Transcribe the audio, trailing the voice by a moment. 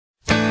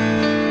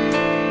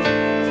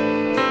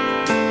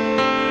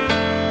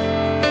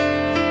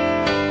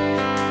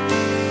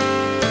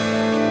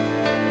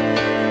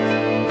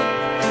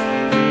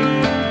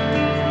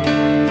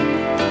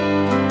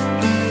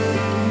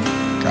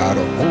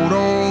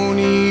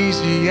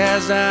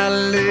as I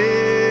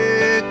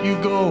let you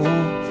go.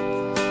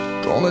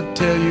 Gonna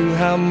tell you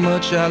how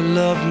much I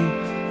love you,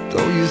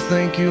 though you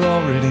think you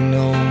already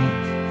know.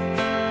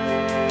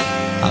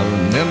 I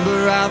remember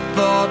I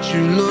thought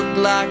you looked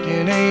like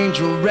an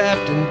angel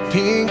wrapped in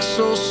pink,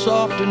 so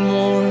soft and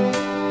warm.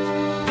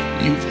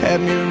 You've had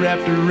me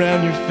wrapped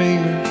around your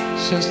finger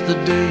since the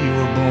day you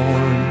were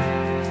born.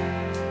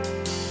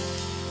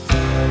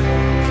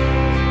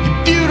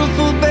 You're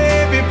beautiful,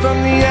 baby, from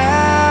the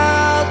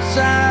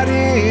outside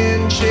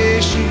in.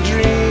 Chase your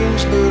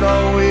dreams, but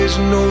always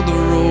know the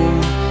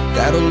road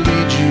that'll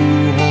lead you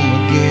home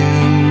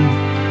again.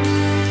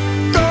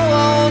 Go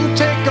on,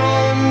 take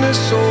on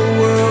this old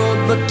world,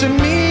 but to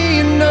me,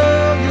 you know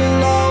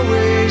you'll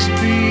always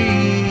be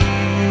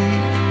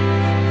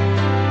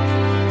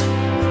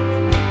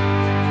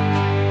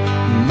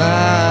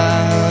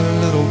my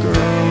little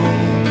girl.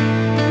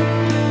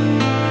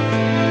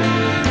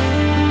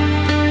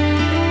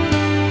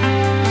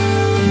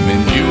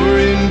 When you were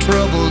in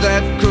trouble,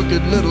 that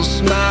crooked little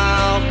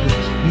smile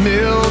could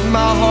melt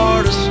my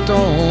heart of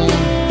stone.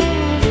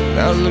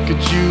 Now look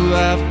at you,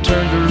 I've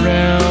turned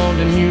around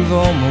and you've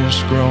almost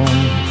grown.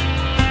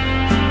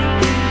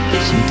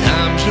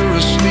 Sometimes you're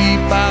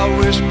asleep, I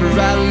whisper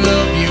I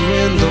love you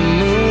in the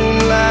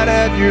moonlight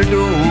at your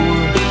door.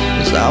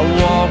 As I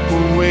walk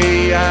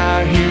away,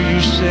 I hear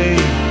you say,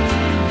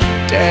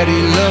 Daddy,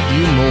 love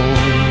you more.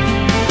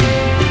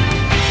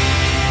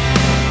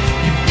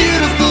 You're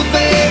beautiful,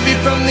 baby,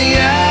 from the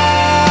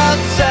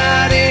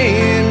outside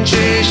in.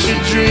 Chase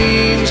your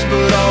dreams,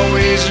 but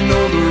always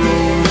know the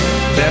road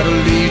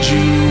that'll lead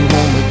you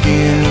home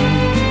again.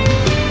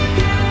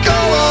 Go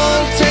on,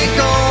 take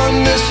on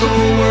this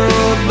whole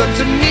world, but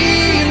to me,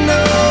 you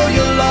know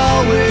you'll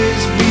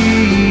always be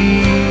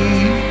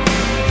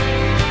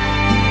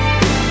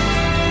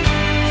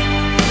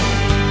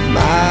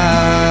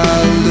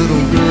my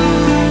little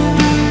girl.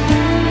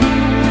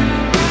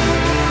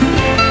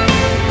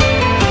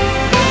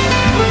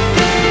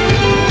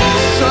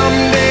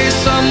 Someday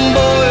some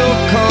boy will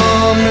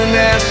come and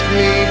ask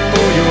me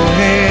for your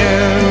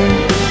hand,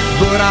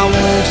 but I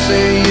won't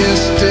say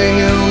yes to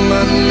him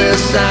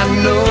unless I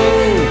know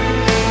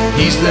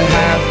he's the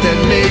half that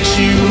makes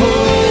you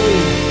whole.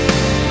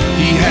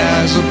 He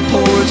has a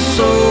poet's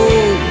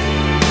soul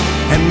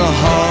and the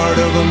heart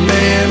of a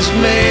man's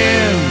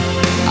man.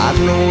 I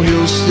know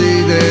he'll say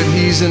that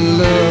he's in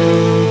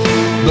love,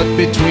 but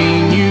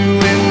between you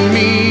and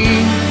me,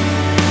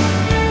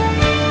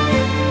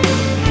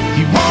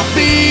 he won't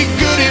be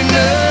good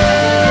enough.